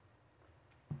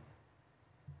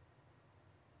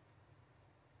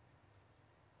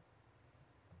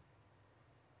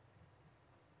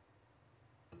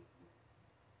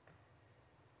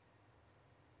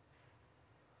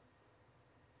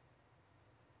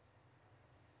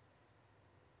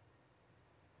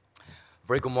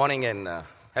Very good morning and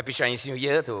happy Chinese New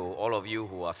Year to all of you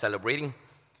who are celebrating.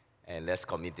 And let's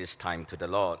commit this time to the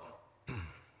Lord.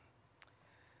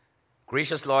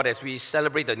 Gracious Lord, as we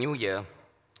celebrate the New Year,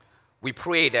 we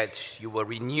pray that you will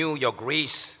renew your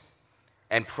grace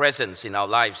and presence in our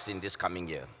lives in this coming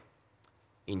year.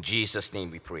 In Jesus'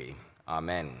 name we pray.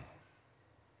 Amen.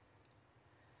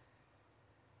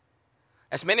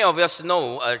 As many of us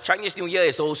know, Chinese New Year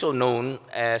is also known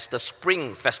as the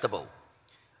Spring Festival,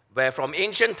 where from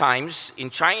ancient times in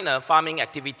China, farming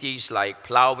activities like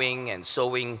plowing and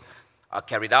sowing are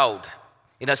carried out.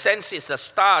 In a sense, it's the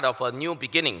start of a new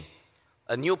beginning,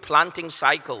 a new planting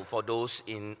cycle for those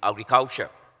in agriculture.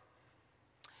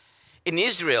 In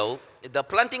Israel, the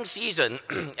planting season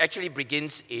actually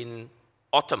begins in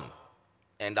autumn,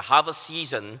 and the harvest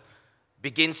season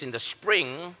begins in the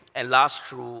spring and lasts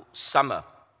through summer.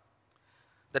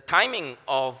 The timing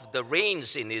of the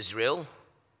rains in Israel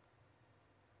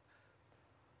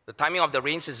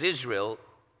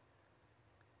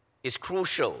is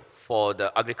crucial for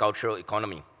the agricultural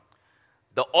economy.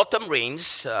 The autumn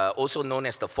rains, also known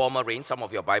as the former rains, some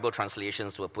of your Bible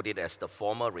translations will put it as the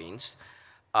former rains,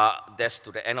 that's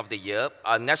to the end of the year,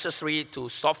 are necessary to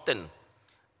soften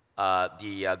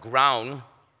the ground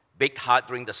baked hard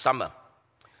during the summer.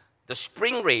 The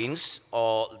spring rains,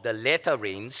 or the latter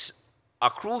rains,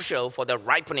 are crucial for the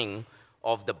ripening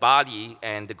of the barley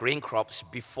and the grain crops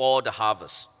before the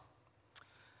harvest.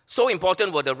 So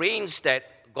important were the rains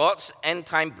that God's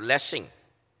end-time blessing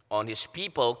on his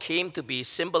people came to be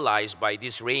symbolized by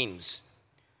these rains.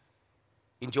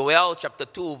 In Joel chapter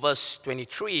 2, verse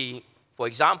 23, for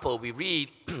example, we read,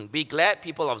 "Be glad,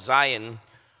 people of Zion,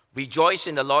 rejoice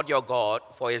in the Lord your God,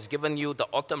 for he has given you the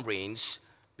autumn rains,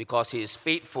 because he is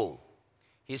faithful.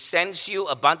 He sends you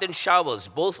abundant showers,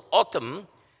 both autumn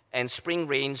and spring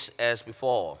rains as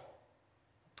before."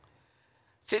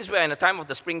 Since we're in the time of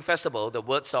the Spring Festival, the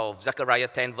words of Zechariah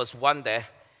 10 verse 1 there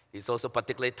is also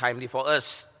particularly timely for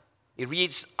us. It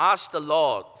reads, "Ask the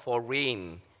Lord for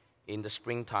rain in the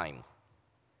springtime."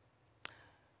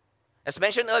 As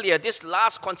mentioned earlier, this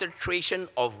last concentration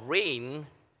of rain,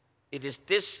 it is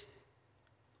this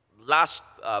last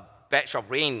batch of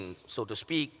rain, so to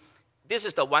speak, this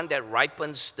is the one that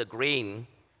ripens the grain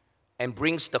and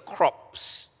brings the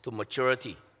crops to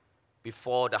maturity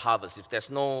before the harvest. If there's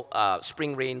no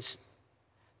spring rains,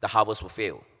 the harvest will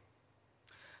fail.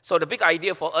 So the big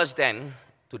idea for us then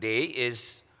today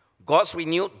is God's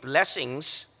renewed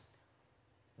blessings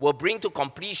will bring to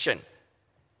completion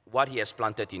what he has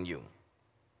planted in you.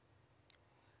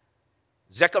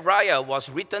 Zechariah was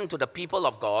written to the people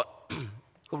of God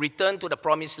who returned to the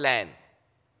promised land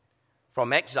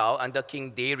from exile under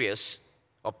King Darius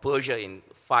of Persia in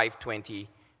 520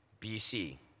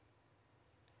 BC.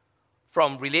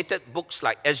 From related books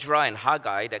like Ezra and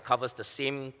Haggai that covers the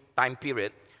same time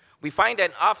period, we find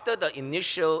that after the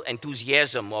initial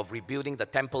enthusiasm of rebuilding the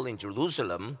temple in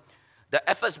Jerusalem, the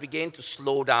efforts began to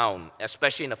slow down,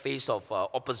 especially in the face of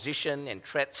opposition and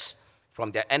threats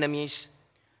from their enemies,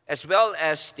 as well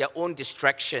as their own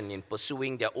distraction in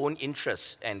pursuing their own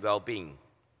interests and well-being.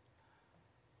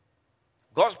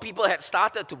 God's people had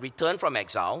started to return from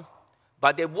exile,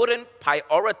 but they weren't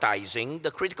prioritizing the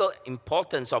critical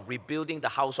importance of rebuilding the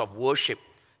house of worship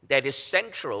that is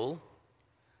central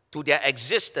to their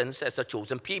existence as a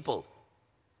chosen people.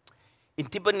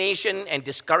 Intimidation and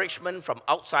discouragement from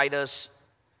outsiders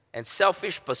and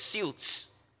selfish pursuits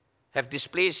have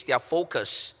displaced their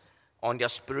focus on their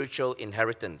spiritual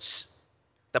inheritance.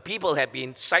 The people have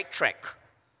been sidetracked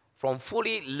from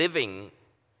fully living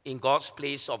in God's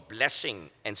place of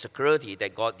blessing and security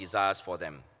that God desires for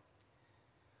them.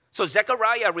 So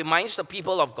Zechariah reminds the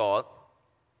people of God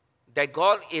that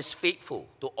God is faithful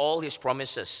to all his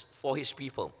promises for his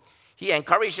people. He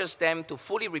encourages them to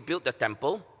fully rebuild the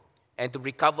temple and to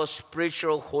recover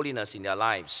spiritual holiness in their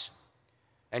lives.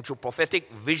 And through prophetic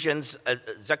visions,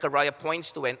 Zechariah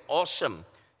points to an awesome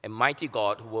and mighty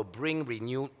God who will bring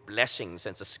renewed blessings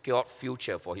and a secured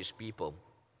future for his people.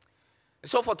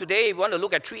 And so for today, we want to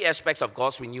look at three aspects of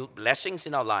God's renewed blessings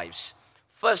in our lives.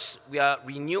 First, we are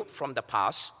renewed from the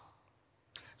past.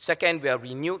 Second, we are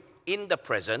renewed in the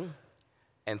present.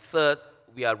 And third,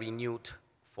 we are renewed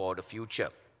for the future.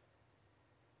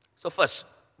 So first,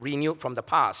 renewed from the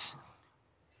past.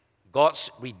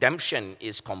 God's redemption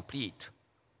is complete.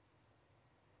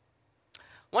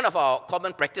 One of our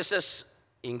common practices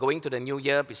in going to the new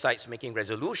year, besides making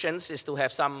resolutions, is to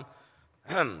have some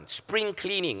spring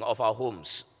cleaning of our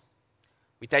homes.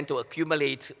 We tend to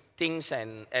accumulate things,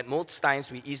 and at most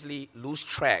times we easily lose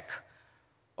track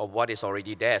of what is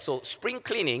already there. So spring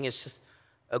cleaning is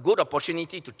a good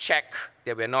opportunity to check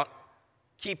that we're not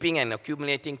keeping and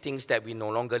accumulating things that we no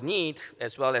longer need,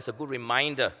 as well as a good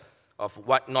reminder of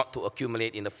what not to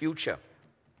accumulate in the future.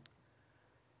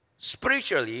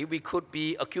 Spiritually, we could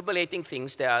be accumulating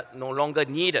things that are no longer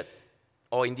needed,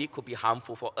 or indeed could be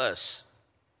harmful for us.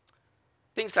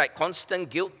 Things like constant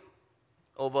guilt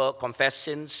over confessed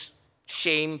sins,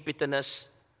 shame, bitterness,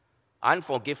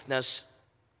 unforgiveness,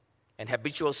 and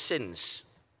habitual sins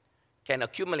can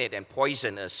accumulate and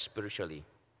poison us spiritually.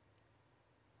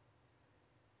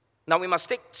 Now, we must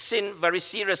take sin very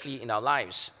seriously in our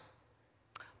lives.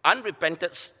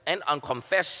 Unrepented and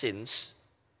unconfessed sins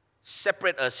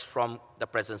separate us from the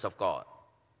presence of God.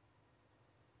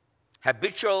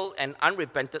 Habitual and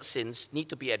unrepented sins need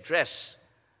to be addressed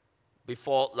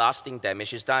before lasting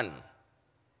damage is done.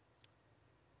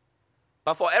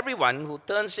 But for everyone who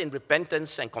turns in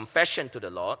repentance and confession to the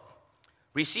Lord,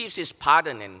 receives his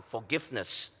pardon and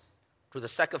forgiveness through the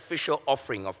sacrificial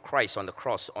offering of Christ on the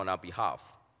cross on our behalf.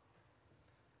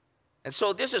 And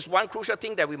so this is one crucial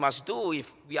thing that we must do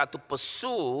if we are to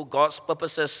pursue God's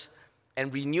purposes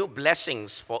and renew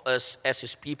blessings for us as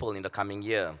his people in the coming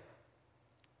year.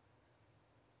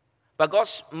 But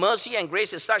God's mercy and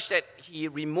grace is such that he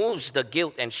removes the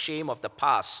guilt and shame of the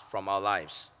past from our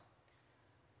lives.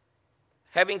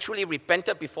 Having truly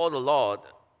repented before the Lord,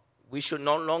 we should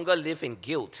no longer live in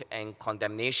guilt and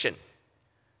condemnation.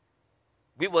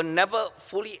 We will never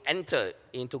fully enter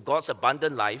into God's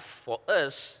abundant life for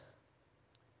us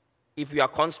if we are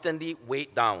constantly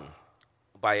weighed down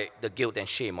by the guilt and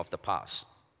shame of the past.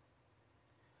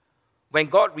 When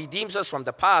God redeems us from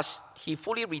the past, he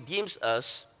fully redeems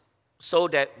us so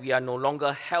that we are no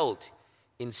longer held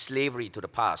in slavery to the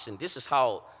past. And this is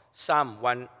how Psalm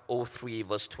 103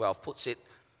 verse 12 puts it.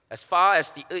 As far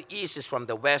as the east is from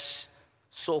the west,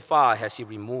 so far has he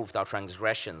removed our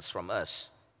transgressions from us.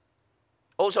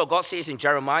 Also, God says in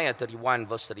Jeremiah 31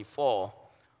 verse 34,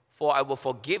 "For I will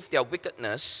forgive their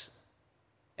wickedness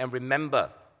and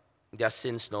remember their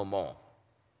sins no more."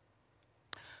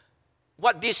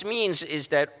 What this means is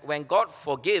that when God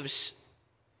forgives,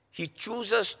 he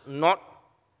chooses not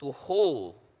to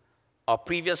hold our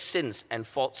previous sins and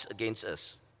faults against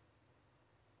us.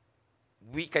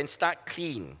 We can start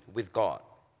clean with God.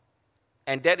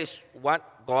 And that is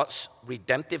what God's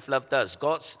redemptive love does.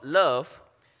 God's love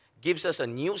gives us a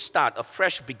new start, a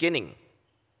fresh beginning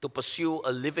to pursue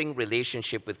a living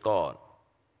relationship with God.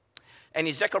 And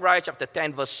in Zechariah chapter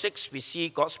 10, verse 6, we see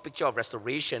God's picture of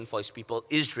restoration for his people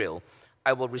Israel.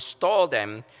 "I will restore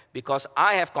them because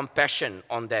I have compassion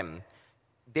on them.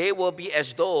 They will be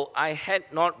as though I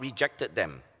had not rejected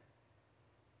them."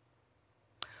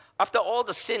 After all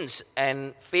the sins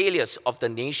and failures of the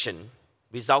nation,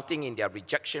 resulting in their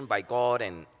rejection by God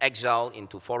and exile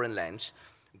into foreign lands,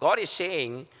 God is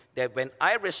saying that when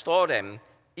I restore them,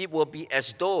 it will be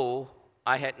as though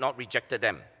I had not rejected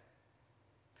them.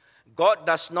 God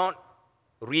does not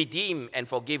redeem and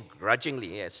forgive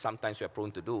grudgingly, as sometimes we are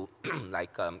prone to do.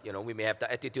 Like, we may have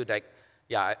the attitude like,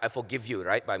 yeah, I forgive you,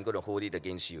 right? But I'm going to hold it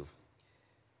against you.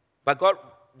 But God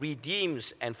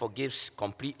redeems and forgives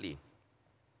completely.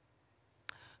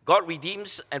 God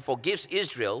redeems and forgives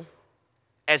Israel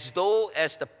as though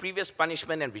as the previous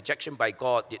punishment and rejection by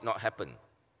God did not happen.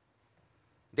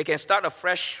 They can start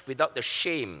afresh without the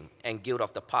shame and guilt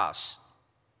of the past.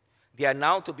 They are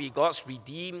now to be God's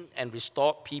redeemed and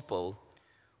restored people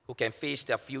who can face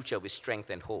their future with strength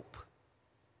and hope.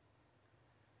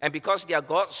 And because they are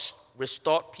God's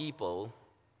restored people,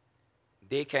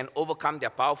 they can overcome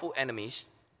their powerful enemies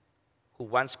who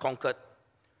once conquered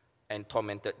and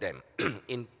tormented them.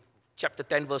 In chapter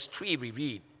 10, verse 3, we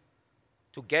read,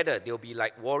 "Together they'll be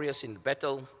like warriors in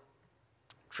battle,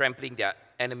 trampling their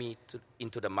enemy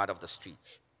into the mud of the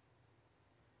streets."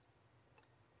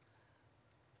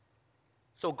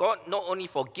 So God not only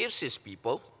forgives his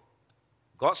people,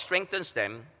 God strengthens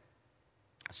them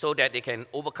so that they can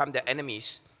overcome their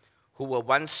enemies who were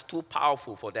once too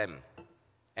powerful for them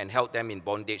and held them in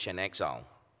bondage and exile.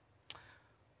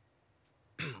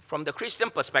 From the Christian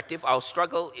perspective, our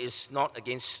struggle is not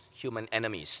against human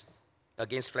enemies,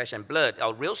 against flesh and blood.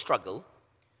 Our real struggle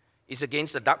is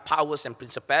against the dark powers and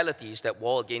principalities that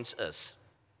war against us.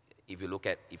 If you look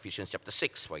at Ephesians chapter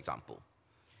 6, for example.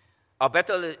 Our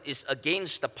battle is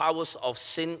against the powers of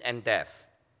sin and death.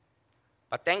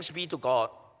 But thanks be to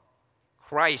God,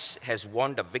 Christ has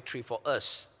won the victory for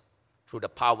us through the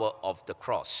power of the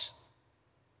cross.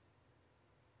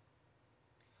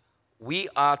 We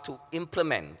are to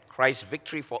implement Christ's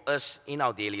victory for us in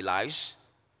our daily lives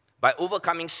by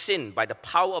overcoming sin by the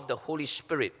power of the Holy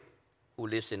Spirit who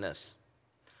lives in us.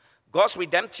 God's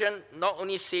redemption not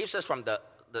only saves us from the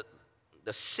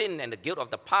sin and the guilt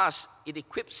of the past, it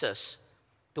equips us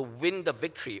to win the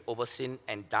victory over sin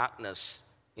and darkness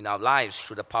in our lives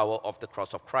through the power of the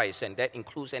cross of Christ. And that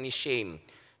includes any shame,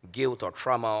 guilt, or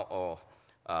trauma, or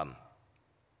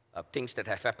things that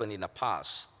have happened in the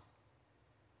past.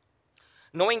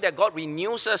 Knowing that God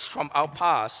renews us from our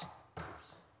past,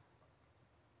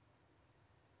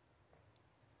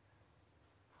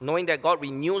 knowing that God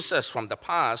renews us from the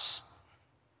past,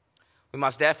 we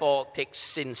must therefore take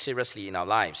sin seriously in our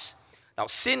lives. Now,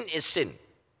 sin is sin.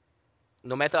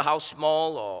 No matter how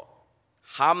small or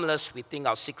harmless we think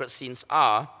our secret sins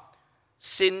are,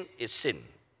 sin is sin.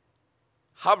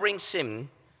 Harboring sin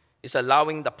is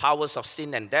allowing the powers of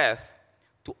sin and death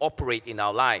to operate in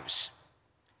our lives.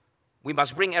 We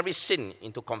must bring every sin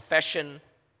into confession,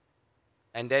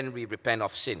 and then we repent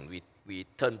of sin. We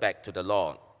turn back to the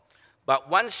Lord. But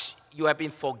once you have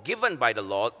been forgiven by the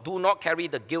Lord, do not carry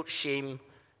the guilt, shame,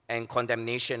 and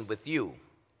condemnation with you.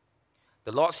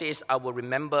 The Lord says, I will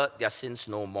remember their sins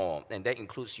no more, and that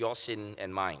includes your sin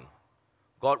and mine.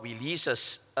 God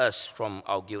releases us from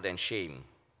our guilt and shame.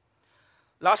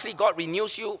 Lastly, God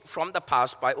renews you from the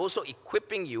past by also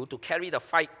equipping you to carry the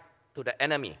fight to the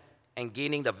enemy and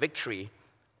gaining the victory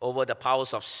over the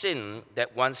powers of sin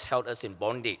that once held us in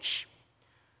bondage.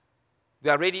 We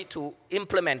are ready to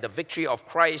implement the victory of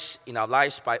Christ in our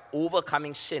lives by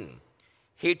overcoming sin,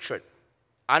 hatred,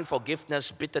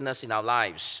 unforgiveness, bitterness in our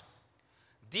lives.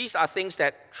 These are things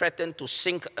that threaten to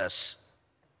sink us.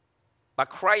 But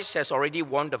Christ has already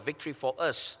won the victory for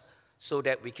us so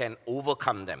that we can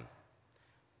overcome them.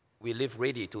 We live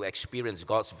ready to experience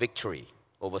God's victory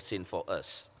over sin for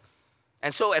us.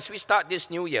 And so as we start this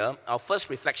new year, our first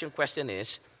reflection question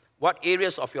is, what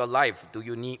areas of your life do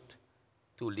you need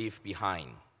to leave behind?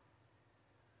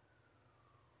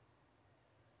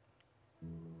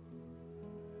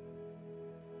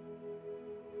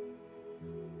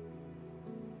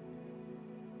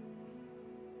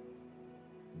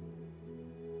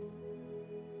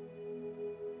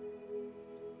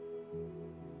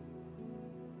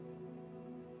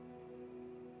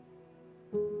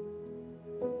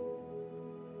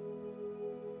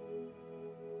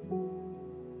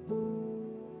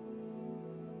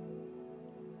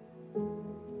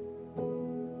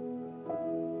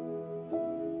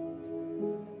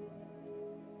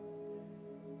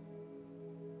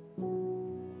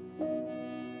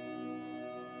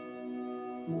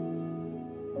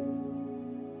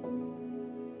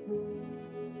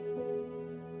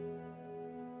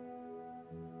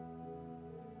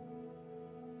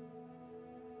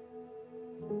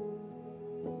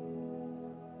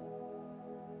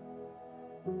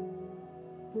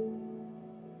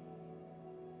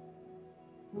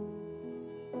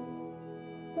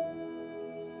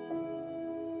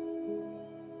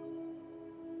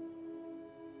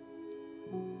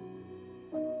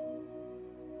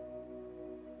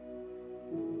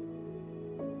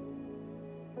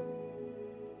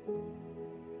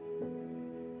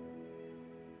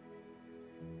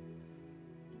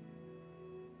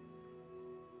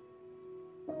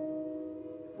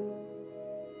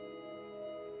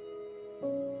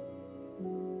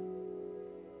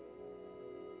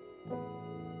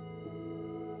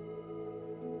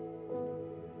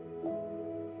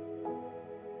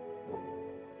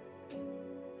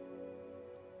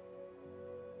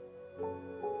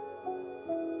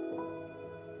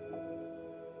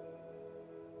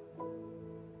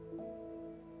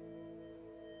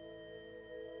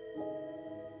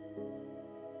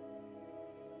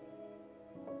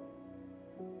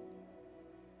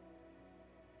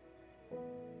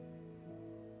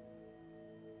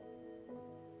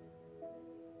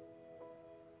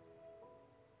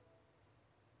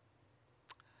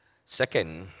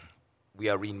 Second, we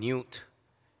are renewed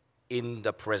in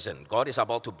the present. God is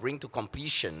about to bring to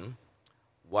completion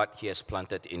what He has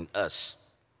planted in us.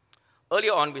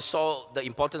 Earlier on, we saw the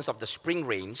importance of the spring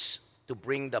rains to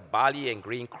bring the barley and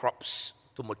grain crops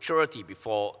to maturity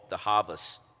before the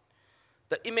harvest.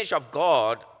 The image of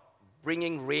God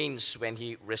bringing rains when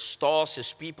He restores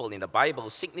His people in the Bible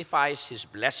signifies His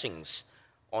blessings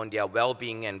on their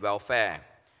well-being and welfare.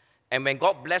 And when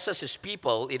God blesses His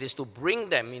people, it is to bring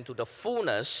them into the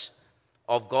fullness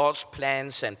of God's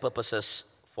plans and purposes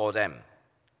for them.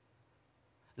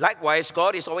 Likewise,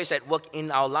 God is always at work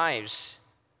in our lives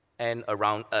and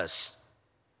around us.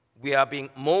 We are being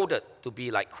molded to be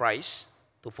like Christ,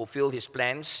 to fulfill His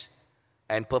plans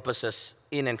and purposes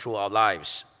in and through our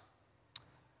lives.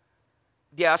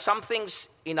 There are some things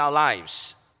in our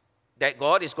lives that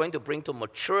God is going to bring to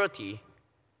maturity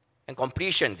and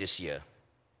completion this year.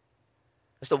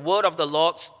 As the word of the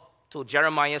Lord to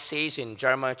Jeremiah says in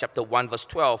Jeremiah chapter 1, verse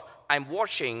 12, I'm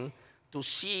watching to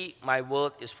see my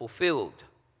word is fulfilled.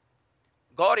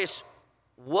 God is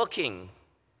working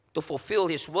to fulfill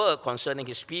his word concerning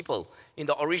his people. In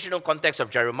the original context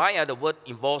of Jeremiah, the word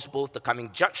involves both the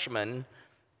coming judgment,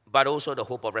 but also the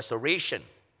hope of restoration.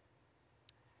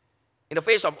 In the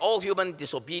face of all human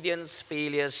disobedience,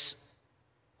 failures,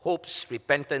 hopes,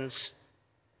 repentance,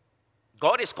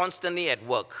 God is constantly at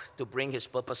work to bring his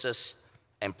purposes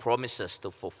and promises to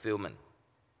fulfillment.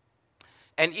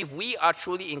 And if we are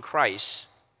truly in Christ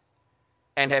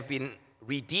and have been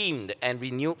redeemed and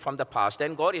renewed from the past,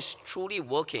 then God is truly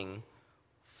working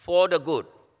for the good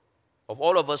of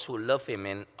all of us who love him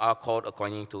and are called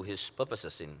according to his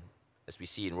purposes, as we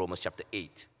see in Romans chapter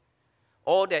 8.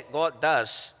 All that God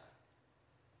does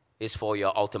is for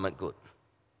your ultimate good.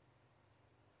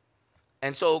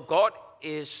 And so God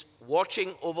is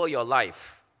watching over your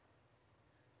life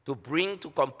to bring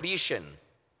to completion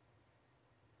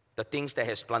the things that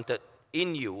has planted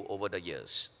in you over the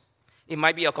years. It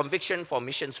might be a conviction for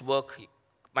missions work. It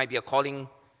might be a calling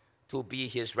to be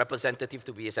his representative,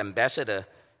 to be his ambassador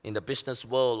in the business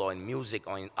world or in music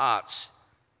or in arts.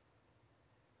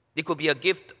 It could be a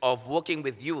gift of working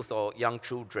with youth or young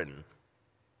children.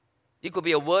 It could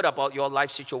be a word about your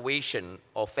life situation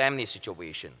or family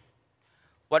situation.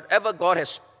 Whatever God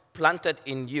has planted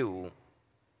in you,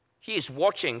 he is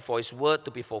watching for his word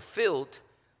to be fulfilled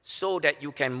so that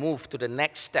you can move to the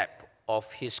next step of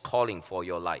his calling for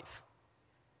your life.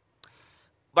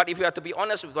 But if you have to be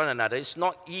honest with one another, it's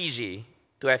not easy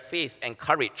to have faith and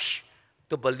courage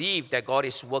to believe that God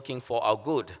is working for our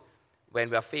good when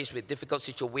we are faced with difficult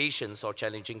situations or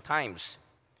challenging times.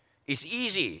 It's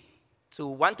easy to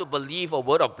want to believe a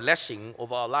word of blessing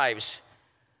over our lives,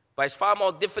 but it's far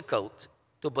more difficult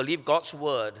to believe God's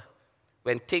word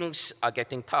when things are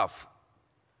getting tough,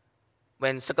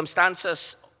 when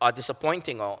circumstances are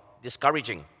disappointing or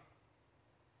discouraging.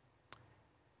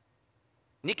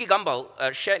 Nicky Gumbel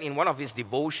shared in one of his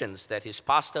devotions that his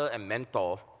pastor and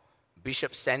mentor,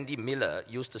 Bishop Sandy Miller,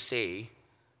 used to say,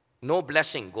 "No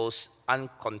blessing goes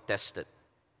uncontested."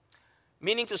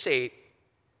 Meaning to say,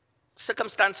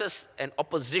 circumstances and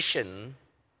opposition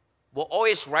will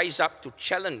always rise up to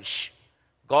challenge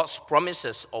God's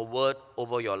promises or word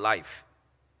over your life.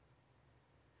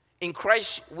 In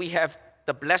Christ, we have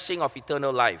the blessing of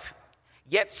eternal life.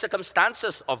 Yet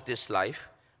circumstances of this life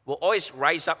will always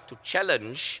rise up to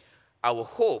challenge our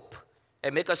hope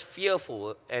and make us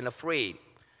fearful and afraid.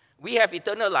 We have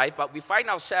eternal life, but we find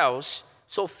ourselves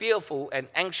so fearful and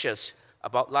anxious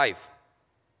about life.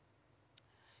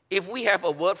 If we have a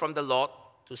word from the Lord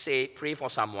to say, pray for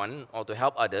someone or to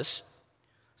help others,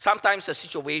 sometimes the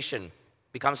situation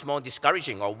becomes more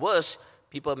discouraging, or worse,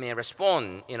 people may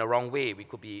respond in a wrong way. We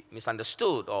could be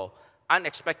misunderstood or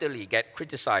unexpectedly get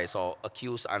criticized or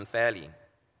accused unfairly.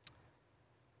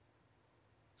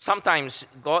 Sometimes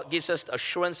God gives us the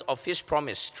assurance of his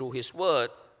promise through his word,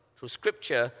 through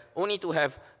scripture, only to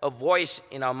have a voice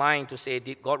in our mind to say,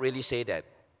 did God really say that?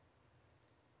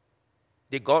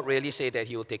 Did God really say that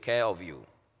he will take care of you?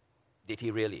 Did he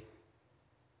really?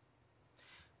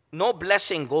 No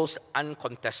blessing goes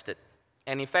uncontested.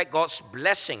 And in fact, God's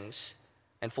blessings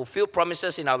and fulfilled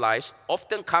promises in our lives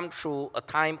often come through a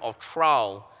time of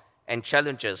trial and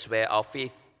challenges where our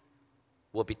faith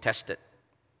will be tested.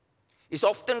 It's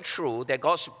often true that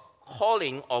God's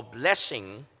calling or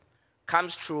blessing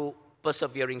comes through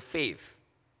persevering faith.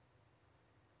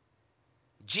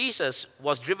 Jesus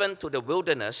was driven to the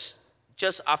wilderness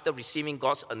just after receiving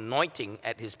God's anointing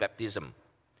at his baptism.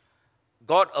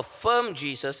 God affirmed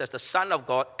Jesus as the Son of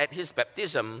God at his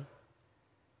baptism,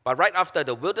 but right after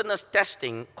the wilderness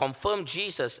testing confirmed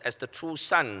Jesus as the true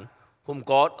Son whom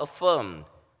God affirmed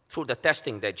through the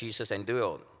testing that Jesus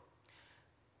endured.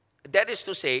 That is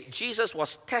to say, Jesus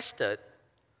was tested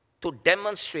to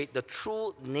demonstrate the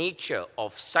true nature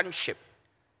of sonship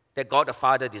that God the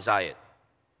Father desired.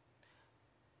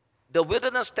 The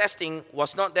wilderness testing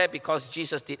was not there because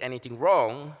Jesus did anything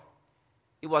wrong.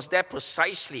 It was there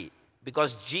precisely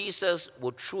because Jesus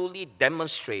would truly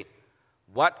demonstrate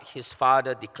what his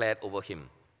Father declared over him.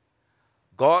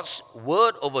 God's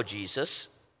word over Jesus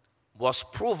was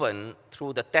proven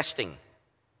through the testing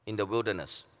in the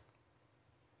wilderness.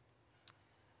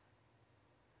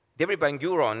 David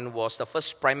Ben-Gurion was the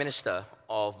first prime minister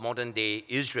of modern-day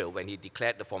Israel when he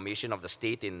declared the formation of the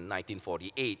state in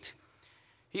 1948.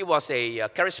 He was a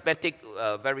charismatic,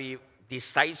 very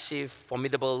decisive,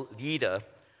 formidable leader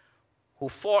who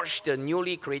forged the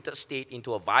newly created state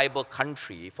into a viable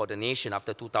country for the nation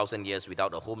after 2,000 years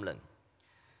without a homeland.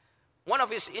 One of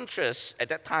his interests at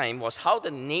that time was how the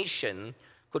nation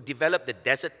could develop the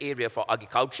desert area for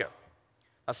agriculture.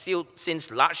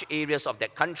 Since large areas of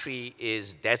that country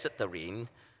is desert terrain,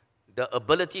 The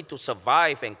ability to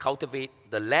survive and cultivate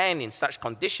the land in such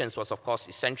conditions was, of course,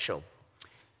 essential.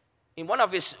 In one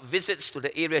of his visits to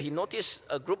the area, he noticed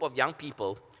a group of young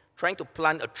people trying to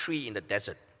plant a tree in the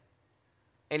desert.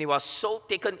 And he was so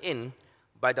taken in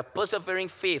by the persevering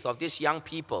faith of these young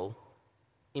people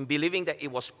in believing that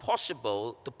it was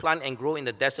possible to plant and grow in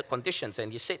the desert conditions.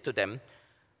 And he said to them,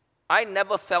 I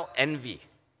never felt envy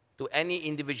to any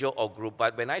individual or group,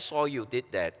 but when I saw you did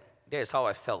that, that is how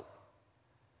I felt.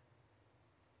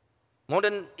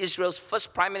 Modern Israel's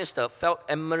first prime minister felt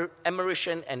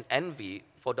admiration and envy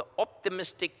for the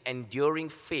optimistic, enduring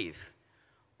faith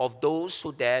of those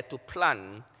who dare to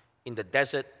plant in the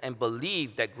desert and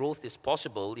believe that growth is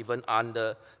possible even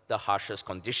under the harshest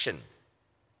condition.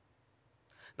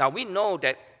 Now, we know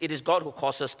that it is God who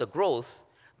causes the growth,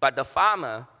 but the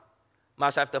farmer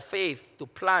must have the faith to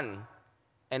plant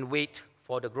and wait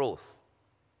for the growth.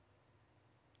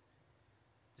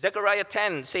 Zechariah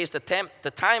 10 says the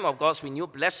time of God's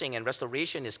renewed blessing and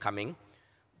restoration is coming,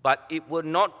 but it will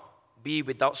not be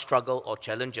without struggle or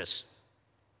challenges.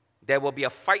 There will be a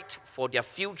fight for their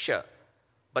future,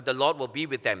 but the Lord will be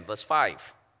with them. Verse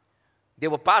 5. They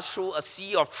will pass through a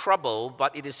sea of trouble,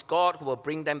 but it is God who will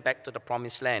bring them back to the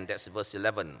promised land. That's verse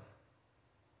 11.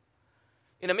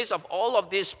 In the midst of all of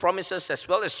these promises as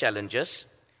well as challenges,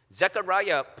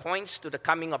 Zechariah points to the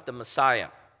coming of the Messiah,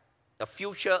 the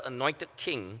future anointed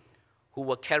king who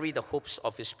will carry the hopes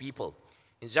of his people.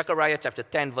 In Zechariah chapter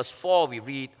 10, verse 4, we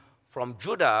read, from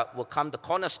Judah will come the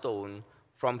cornerstone,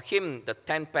 from him the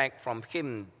tent peg, from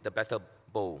him the better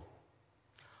bow.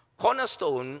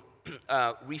 Cornerstone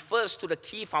refers to the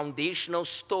key foundational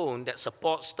stone that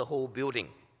supports the whole building.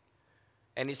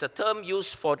 And it's a term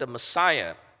used for the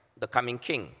Messiah, the coming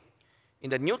king. In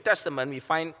the New Testament, we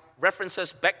find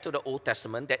references back to the Old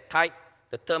Testament that tied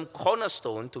the term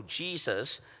cornerstone to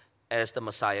Jesus as the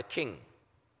Messiah king.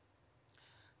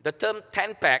 The term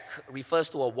tent peg refers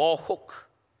to a wall hook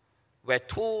where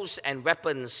tools and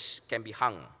weapons can be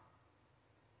hung.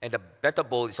 And the better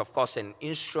bow is, of course, an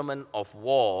instrument of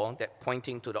war that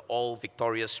pointing to the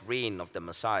all-victorious reign of the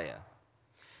Messiah.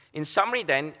 In summary,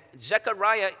 then,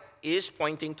 Zechariah is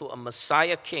pointing to a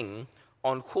Messiah king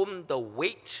on whom the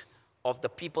weight of the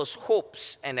people's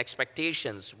hopes and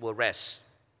expectations will rest.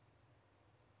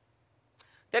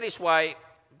 That is why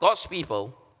God's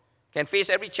people can face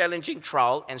every challenging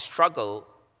trial and struggle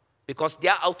because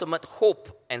their ultimate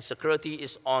hope and security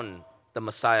is on the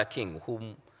Messiah king,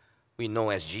 whom we know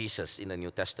as Jesus in the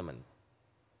New Testament.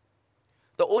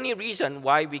 The only reason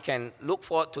why we can look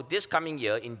forward to this coming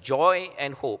year in joy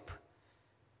and hope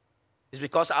is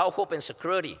because our hope and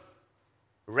security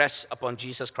rests upon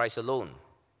Jesus Christ alone.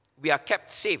 We are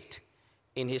kept saved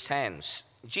in his hands.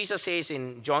 Jesus says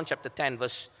in John chapter 10,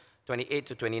 verse 28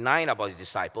 to 29 about his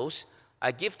disciples,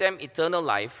 I give them eternal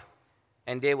life,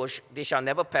 and they shall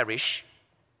never perish.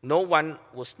 No one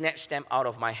will snatch them out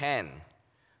of my hand.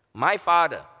 My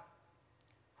Father,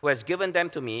 who has given them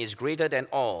to me, is greater than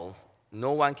all.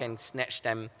 No one can snatch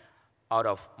them out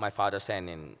of my Father's hand.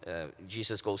 And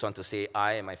Jesus goes on to say,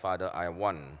 I and my Father are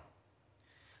one.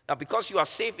 Now, because you are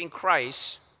safe in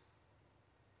Christ,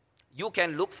 you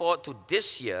can look forward to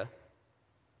this year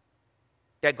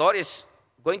that God is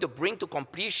going to bring to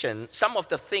completion some of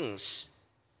the things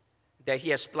that he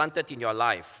has planted in your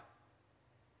life,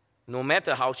 no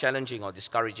matter how challenging or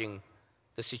discouraging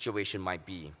the situation might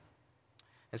be.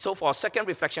 And so for our second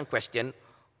reflection question,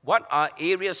 what are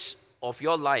areas of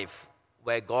your life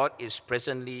where God is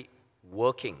presently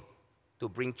working to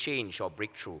bring change or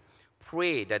breakthrough?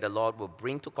 Pray that the Lord will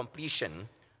bring to completion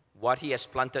what he has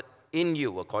planted in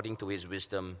you according to his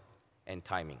wisdom and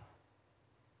timing.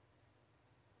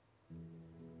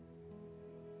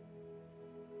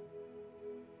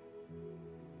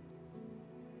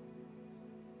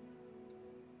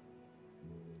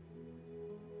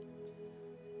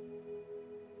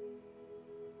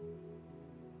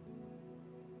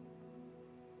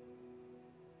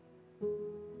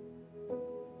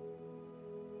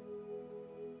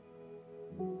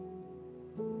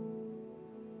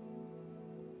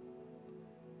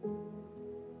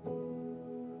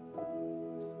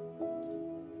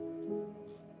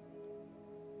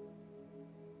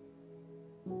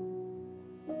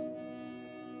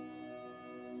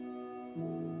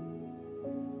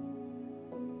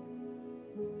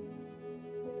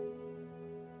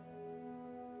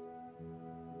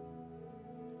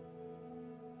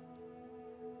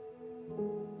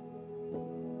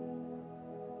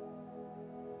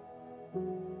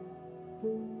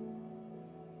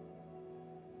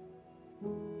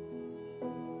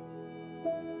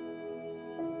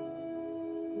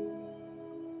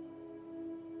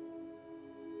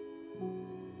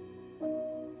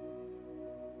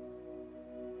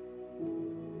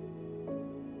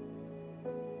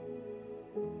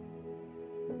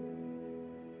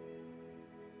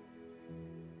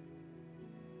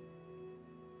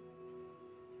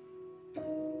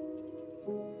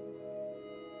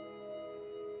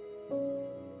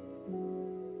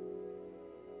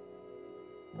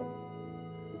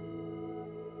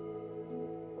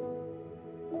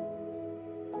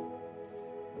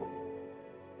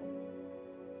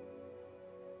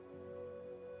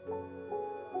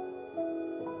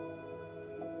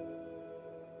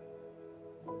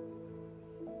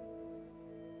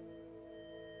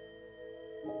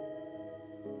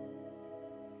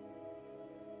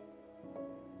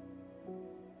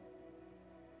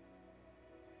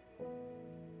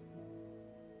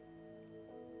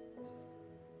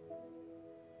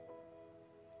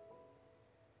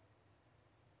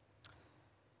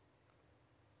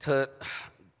 Third,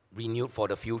 renewed for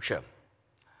the future.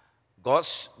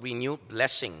 God's renewed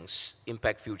blessings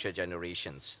impact future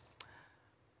generations.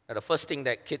 Now, the first thing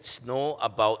that kids know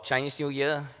about Chinese New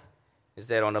Year is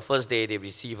that on the first day they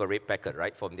receive a red packet,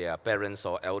 right, from their parents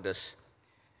or elders.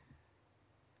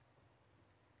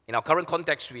 In our current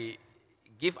context, we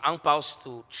give ang paos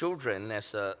to children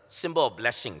as a symbol of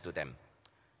blessing to them,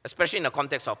 especially in the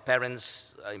context of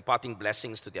parents imparting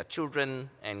blessings to their children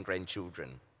and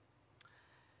grandchildren.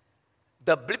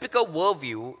 The biblical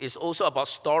worldview is also about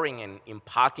storing and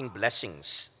imparting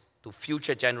blessings to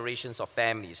future generations of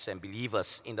families and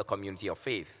believers in the community of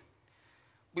faith.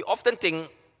 We often think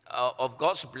of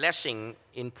God's blessing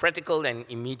in practical and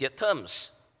immediate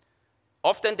terms.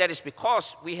 Often that is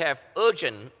because we have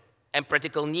urgent and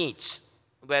practical needs,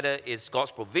 whether it's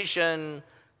God's provision,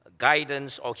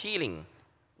 guidance, or healing.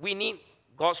 We need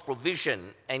God's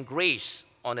provision and grace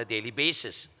on a daily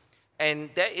basis, and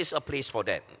there is a place for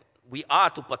that. We are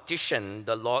to petition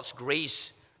the Lord's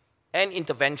grace and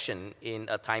intervention in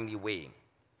a timely way.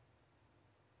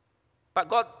 But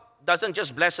God doesn't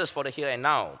just bless us for the here and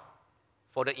now,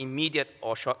 for the immediate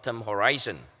or short-term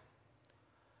horizon.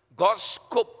 God's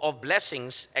scope of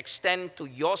blessings extend to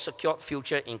your secured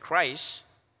future in Christ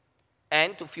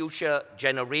and to future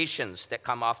generations that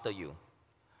come after you.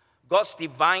 God's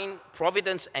divine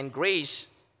providence and grace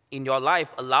in your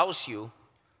life allows you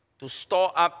to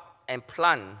store up and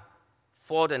plan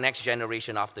for the next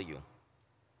generation after you.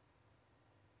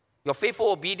 Your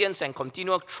faithful obedience and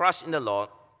continual trust in the Lord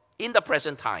in the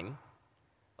present time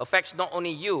affects not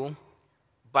only you,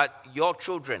 but your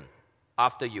children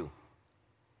after you.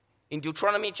 In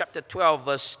Deuteronomy chapter 12,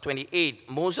 verse 28,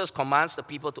 Moses commands the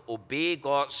people to obey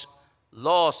God's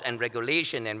laws and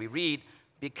regulation, and we read,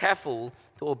 "Be careful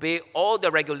to obey all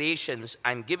the regulations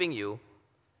I'm giving you,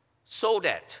 so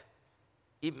that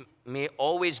it may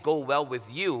always go well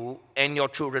with you and your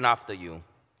children after you,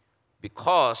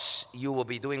 because you will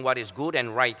be doing what is good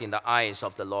and right in the eyes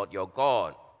of the Lord your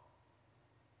God.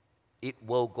 It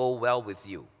will go well with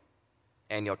you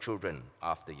and your children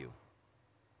after you."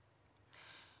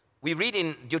 We read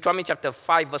in Deuteronomy chapter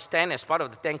 5, verse 10, as part of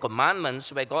the Ten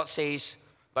Commandments, where God says,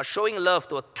 "But showing love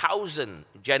to 1,000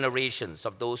 generations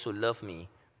of those who love me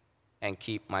and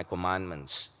keep my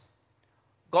commandments."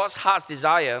 God's heart's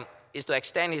desire is to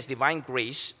extend his divine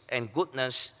grace and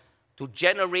goodness to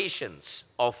generations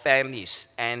of families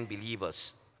and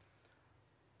believers.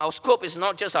 Our scope is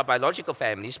not just our biological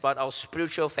families, but our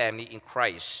spiritual family in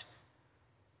Christ.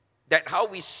 That how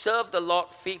we serve the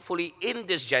Lord faithfully in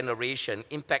this generation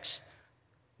impacts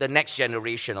the next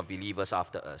generation of believers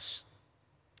after us.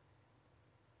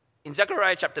 In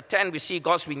Zechariah chapter 10, we see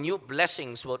God's renewed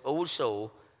blessings will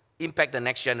also impact the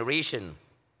next generation.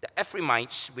 The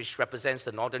Ephraimites, which represents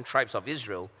the northern tribes of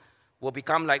Israel, will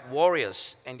become like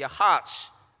warriors, and their hearts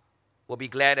will be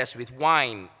glad as with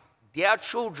wine. Their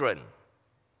children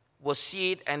will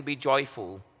see it and be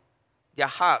joyful. Their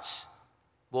hearts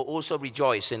will also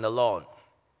rejoice in the Lord.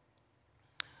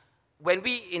 When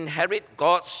we inherit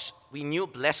God's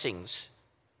renewed blessings,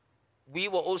 we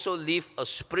will also leave a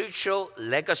spiritual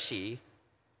legacy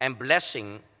and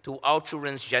blessing to our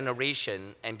children's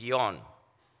generation and beyond,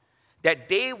 that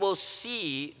they will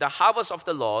see the harvest of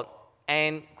the Lord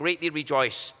and greatly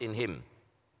rejoice in him.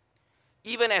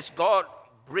 Even as God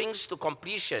brings to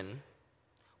completion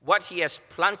what he has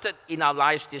planted in our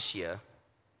lives this year,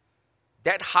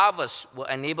 that harvest will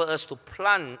enable us to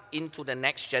plant into the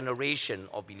next generation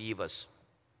of believers.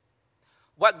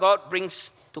 What God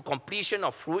brings to completion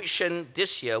or fruition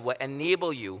this year will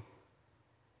enable you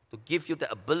to give you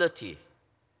the ability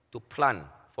to plant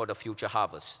for the future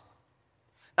harvest.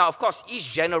 Now, of course,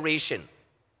 each generation,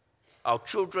 our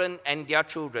children and their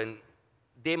children,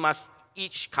 they must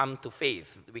each come to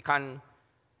faith. We can't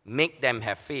make them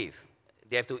have faith.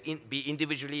 They have to be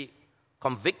individually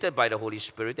convicted by the Holy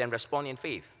Spirit and respond in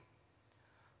faith.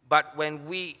 But when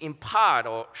we impart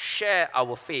or share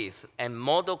our faith and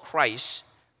model Christ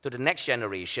to the next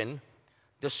generation,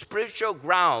 the spiritual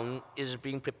ground is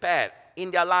being prepared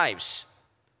in their lives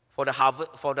for the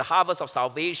harvest of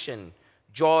salvation,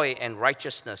 joy, and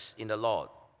righteousness in the Lord.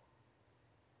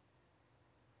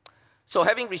 So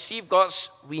having received God's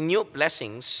renewed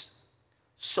blessings,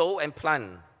 sow and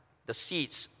plant the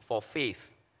seeds for faith,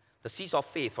 the seeds of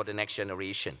faith for the next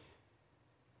generation.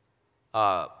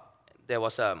 I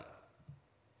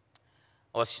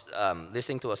was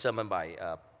listening to a sermon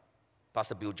by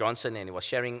Pastor Bill Johnson, and he was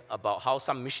sharing about how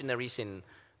some missionaries in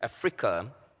Africa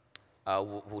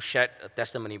who shared a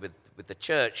testimony with the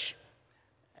church,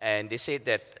 and they said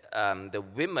that the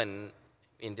women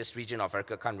in this region of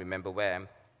Africa, can't remember where,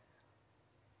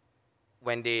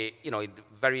 when they, in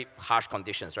very harsh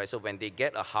conditions, right? So when they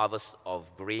get a harvest of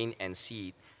grain and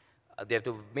seed, they have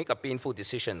to make a painful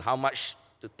decision, how much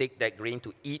to take that grain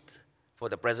to eat for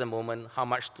the present moment, how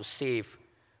much to save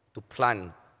to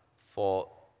plant for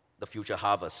the future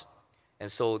harvest.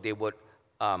 And so they would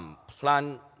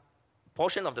plant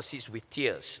portion of the seeds with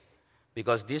tears,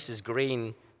 because this is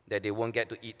grain that they won't get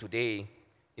to eat today.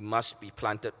 It must be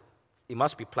planted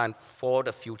for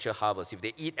the future harvest. If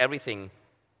they eat everything,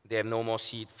 they have no more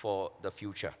seed for the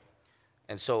future.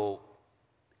 And so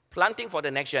planting for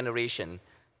the next generation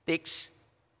takes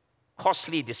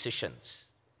costly decisions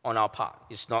on our part.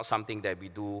 It's not something that we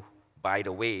do by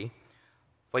the way.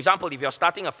 For example, if you're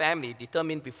starting a family,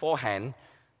 determine beforehand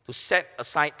to set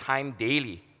aside time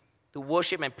daily to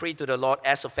worship and pray to the Lord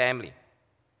as a family.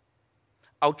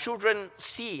 Our children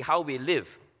see how we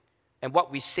live and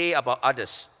what we say about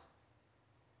others.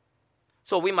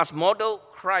 So we must model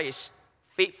Christ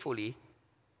faithfully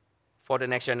for the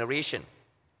next generation.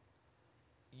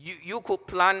 You could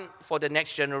plan for the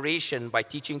next generation by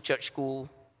teaching church school,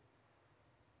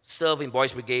 serve in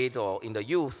Boys Brigade or in the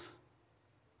youth.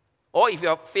 Or if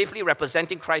you're faithfully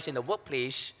representing Christ in the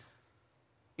workplace,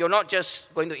 you're not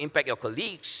just going to impact your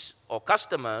colleagues or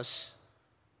customers,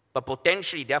 but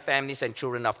potentially their families and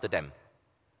children after them.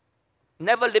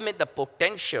 Never limit the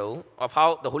potential of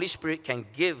how the Holy Spirit can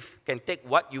take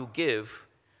what you give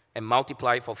and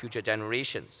multiply it for future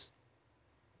generations.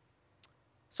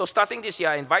 So starting this year,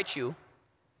 I invite you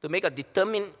to make a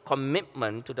determined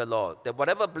commitment to the Lord that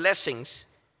whatever blessings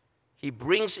He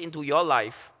brings into your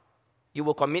life, you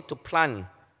will commit to plan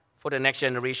for the next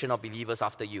generation of believers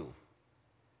after you.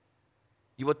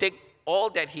 You will take all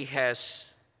that He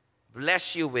has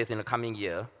blessed you with in the coming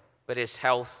year, whether it's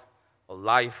health or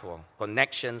life or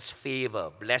connections, favor,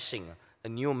 blessing, a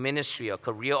new ministry or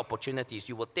career opportunities.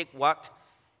 You will take what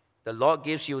the Lord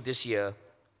gives you this year,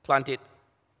 plant it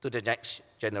to the next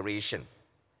generation.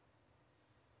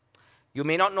 You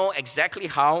may not know exactly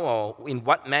how or in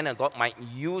what manner God might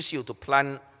use you to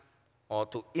plant or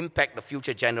to impact the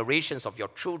future generations of your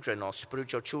children or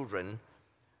spiritual children,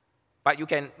 but you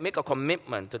can make a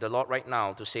commitment to the Lord right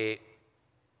now to say,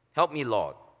 help me,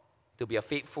 Lord, to be a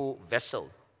faithful vessel,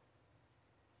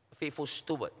 a faithful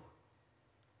steward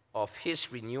of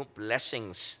His renewed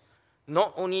blessings,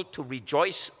 not only to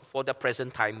rejoice for the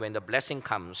present time when the blessing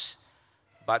comes,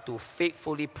 but to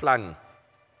faithfully plant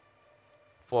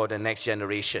for the next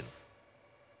generation.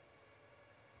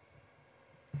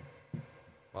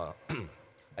 Well,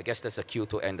 I guess that's a cue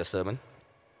to end the sermon.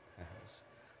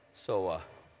 So,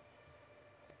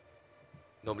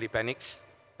 nobody panics.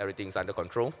 Everything's under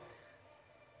control.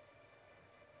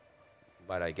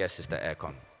 But I guess it's the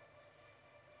aircon.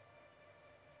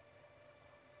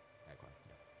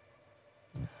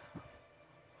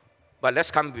 But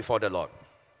let's come before the Lord.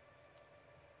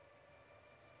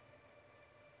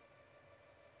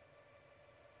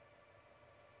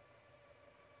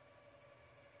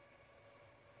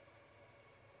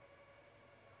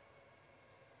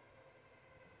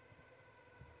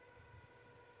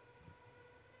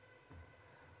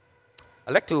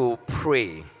 I'd like to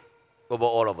pray over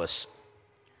all of us.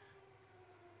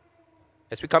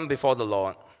 As we come before the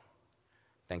Lord,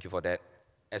 thank you for that.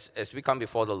 As we come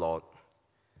before the Lord,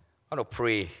 I want to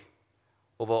pray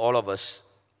over all of us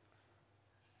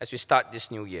as we start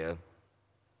this new year.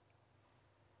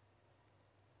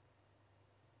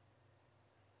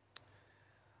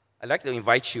 I'd like to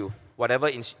invite you, whatever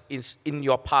is in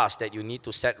your past that you need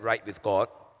to set right with God,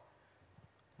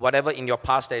 whatever in your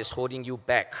past that is holding you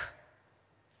back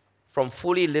from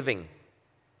fully living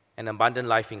an abundant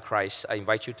life in Christ, I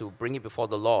invite you to bring it before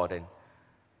the Lord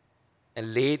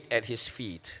and lay it at His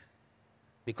feet,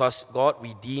 because God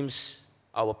redeems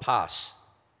our past.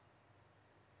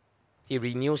 He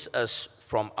renews us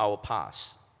from our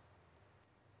past.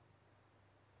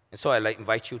 And so I'd like to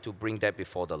invite you to bring that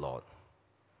before the Lord.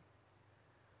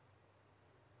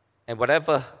 And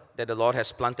whatever that the Lord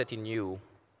has planted in you,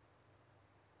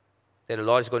 that the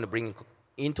Lord is going to bring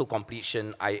into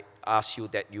completion, I ask you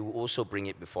that you also bring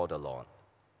it before the Lord.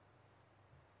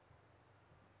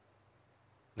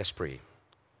 Let's pray.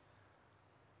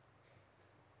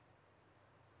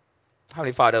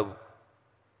 Heavenly Father,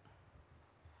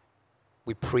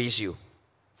 we praise you,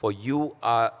 for you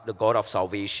are the God of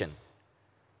salvation.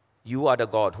 You are the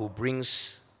God who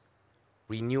brings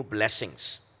renewed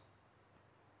blessings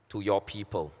to your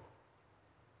people.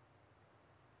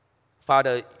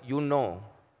 Father, you know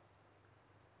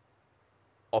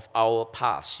of our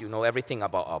past. You know everything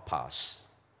about our past.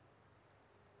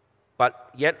 But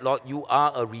yet, Lord, you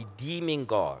are a redeeming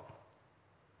God.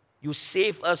 You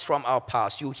save us from our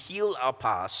past. You heal our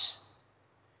past.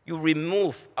 You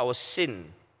remove our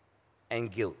sin and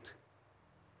guilt.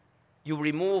 You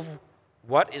remove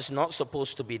what is not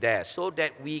supposed to be there so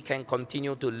that we can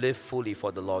continue to live fully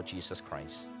for the Lord Jesus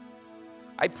Christ.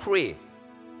 I pray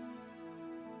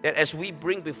that as we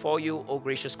bring before you, O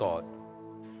gracious God,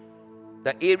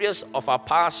 the areas of our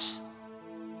past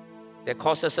that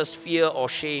causes us fear or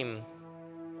shame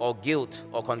or guilt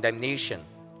or condemnation,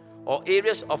 or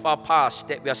areas of our past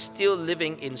that we are still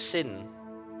living in sin,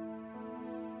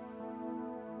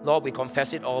 Lord, we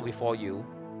confess it all before you,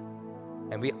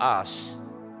 and we ask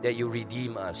that you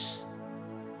redeem us,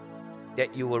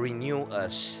 that you will renew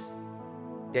us,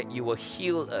 that you will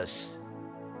heal us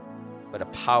by the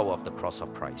power of the cross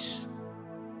of Christ.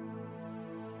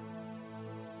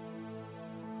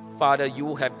 Father,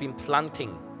 you have been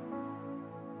planting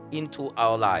into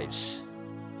our lives.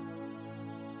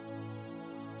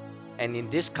 And in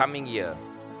this coming year,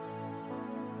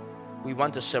 we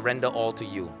want to surrender all to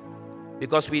you,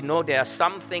 because we know there are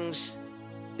some things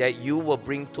that you will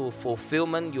bring to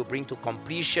fulfillment, you bring to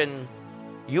completion,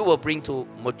 you will bring to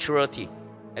maturity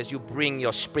as you bring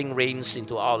your spring rains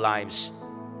into our lives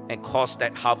and cause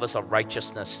that harvest of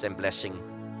righteousness and blessing.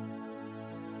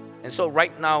 And so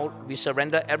right now, we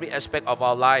surrender every aspect of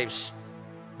our lives,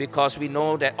 because we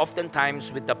know that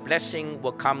oftentimes with the blessing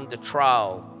will come the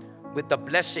trial, with the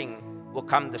blessing will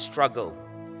come the struggle.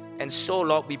 And so,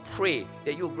 Lord, we pray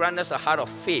that you grant us a heart of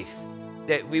faith,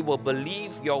 that we will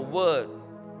believe your word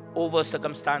over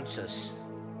circumstances,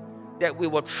 that we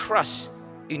will trust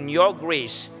in your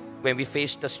grace when we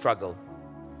face the struggle.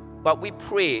 But we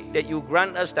pray that you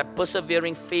grant us that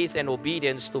persevering faith and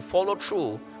obedience to follow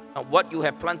through on what you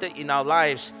have planted in our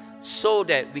lives, so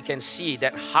that we can see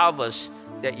that harvest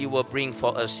that you will bring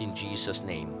for us in Jesus'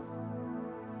 name.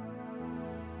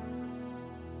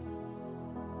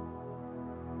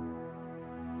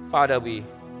 Father, we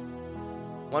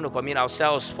want to commit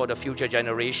ourselves for the future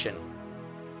generation.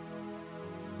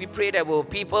 We pray that we'll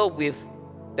people with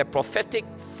the prophetic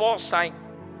foresight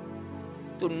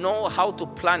to know how to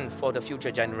plan for the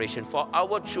future generation, for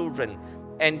our children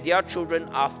and their children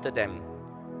after them.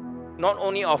 Not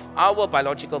only of our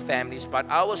biological families, but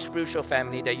our spiritual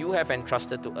family that you have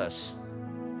entrusted to us.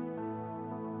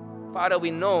 Father,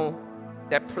 we know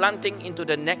that planting into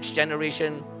the next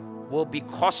generation will be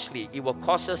costly. It will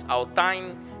cost us our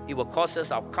time. It will cost us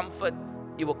our comfort.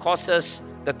 It will cost us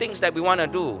the things that we want to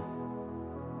do.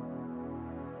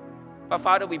 But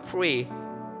Father, we pray,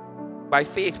 by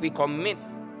faith we commit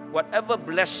whatever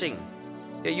blessing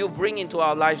that you bring into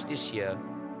our lives this year,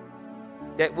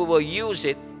 that we will use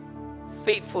it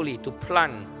faithfully to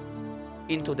plant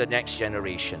into the next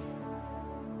generation.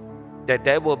 That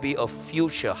there will be a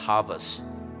future harvest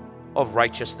of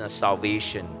righteousness,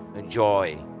 salvation, and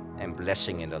joy and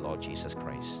blessing in the Lord Jesus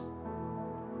Christ.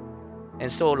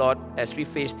 And so, Lord, as we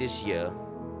face this year,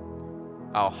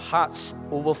 our hearts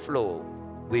overflow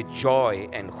with joy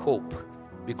and hope,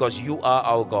 because you are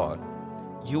our God.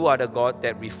 You are the God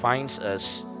that refines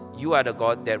us. You are the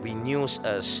God that renews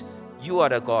us. You are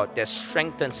the God that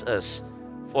strengthens us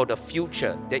for the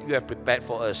future that you have prepared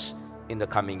for us in the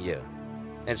coming year.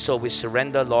 And so we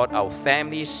surrender, Lord, our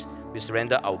families, we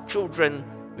surrender our children,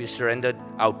 we surrender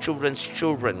our children's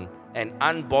children and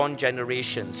unborn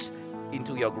generations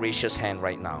into your gracious hand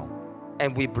right now.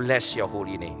 And we bless your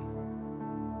holy name.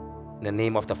 In the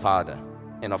name of the Father,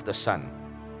 and of the Son,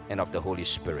 and of the Holy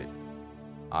Spirit.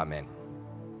 Amen.